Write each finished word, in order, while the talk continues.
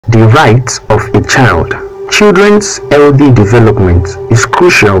The rights of a child. Children's healthy development is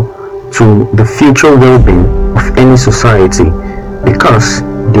crucial to the future well-being of any society because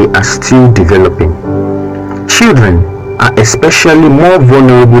they are still developing. Children are especially more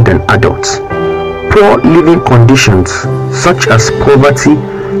vulnerable than adults. Poor living conditions such as poverty,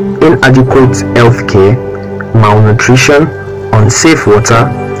 inadequate health care, malnutrition, unsafe water,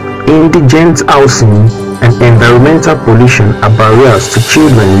 indigent housing, and environmental pollution are barriers to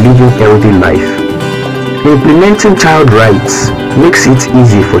children living healthy life. Implementing child rights makes it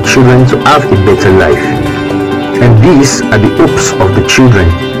easy for children to have a better life. And these are the hopes of the children,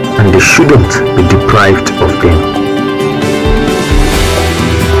 and they shouldn't be deprived of them.